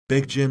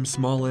Big Jim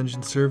Small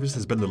Engine Service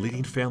has been the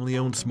leading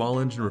family-owned small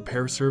engine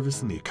repair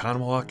service in the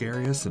Oconomowoc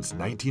area since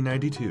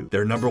 1992.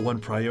 Their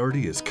 #1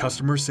 priority is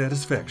customer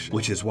satisfaction,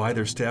 which is why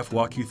their staff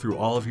walk you through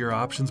all of your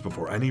options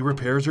before any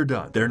repairs are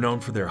done. They're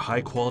known for their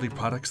high-quality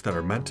products that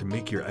are meant to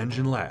make your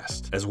engine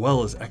last, as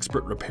well as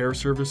expert repair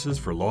services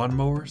for lawn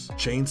mowers,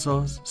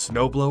 chainsaws,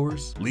 snow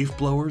blowers, leaf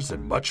blowers,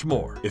 and much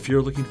more. If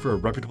you're looking for a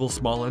reputable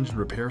small engine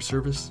repair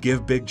service,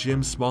 give Big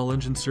Jim Small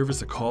Engine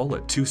Service a call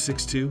at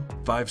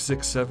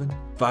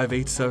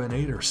 262-567-5878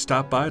 or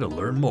stop by to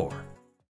learn more.